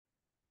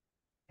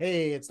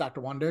Hey, it's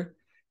Dr. Wonder.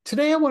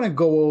 Today I want to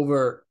go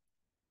over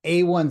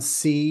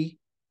A1C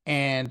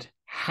and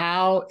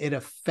how it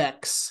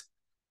affects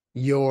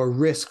your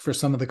risk for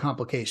some of the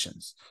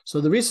complications.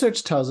 So the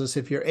research tells us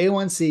if your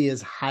A1C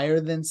is higher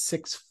than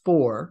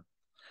 6.4,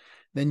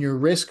 then your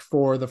risk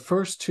for the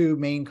first two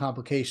main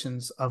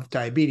complications of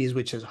diabetes,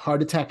 which is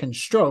heart attack and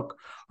stroke,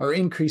 are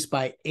increased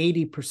by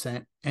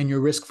 80%, and your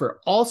risk for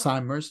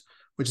Alzheimer's,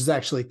 which is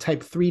actually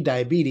type 3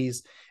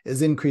 diabetes,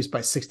 is increased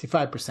by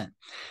 65%.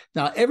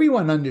 Now,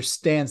 everyone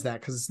understands that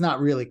because it's not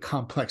really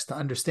complex to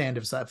understand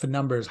if a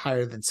number is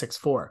higher than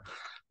 6.4.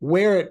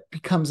 Where it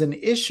becomes an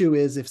issue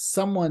is if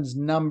someone's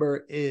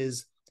number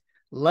is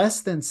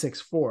less than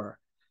 6.4,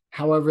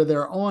 however,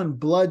 they're on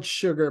blood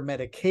sugar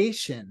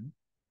medication,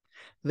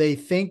 they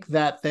think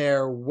that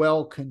they're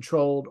well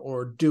controlled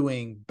or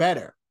doing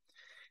better.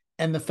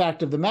 And the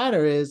fact of the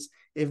matter is,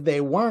 if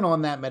they weren't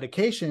on that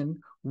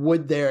medication,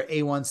 would their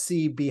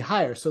A1C be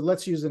higher? So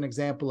let's use an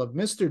example of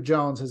Mr.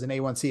 Jones has an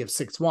A1C of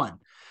 6.1,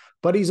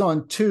 but he's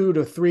on 2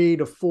 to 3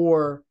 to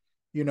 4,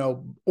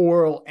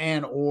 oral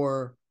and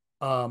or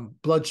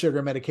blood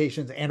sugar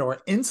medications and or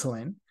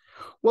insulin.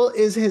 Well,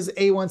 is his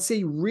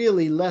A1C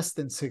really less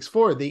than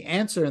 6.4? The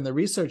answer in the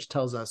research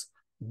tells us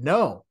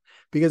no,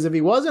 because if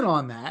he wasn't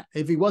on that,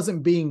 if he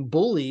wasn't being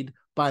bullied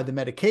by the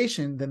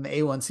medication, then the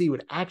A1C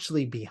would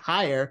actually be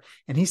higher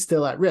and he's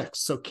still at risk.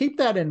 So keep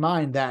that in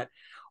mind, that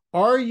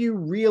are you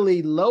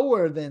really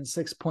lower than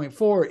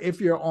 6.4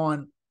 if you're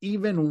on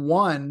even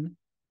one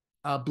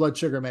blood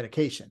sugar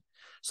medication?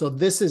 So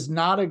this is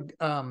not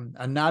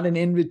not an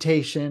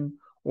invitation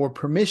or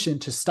permission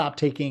to stop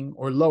taking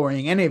or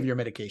lowering any of your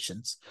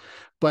medications,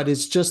 but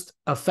it's just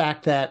a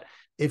fact that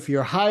if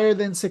you're higher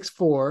than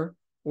 6.4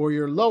 or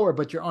you're lower,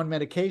 but you're on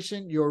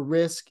medication, your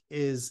risk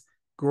is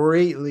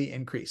greatly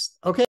increased. Okay.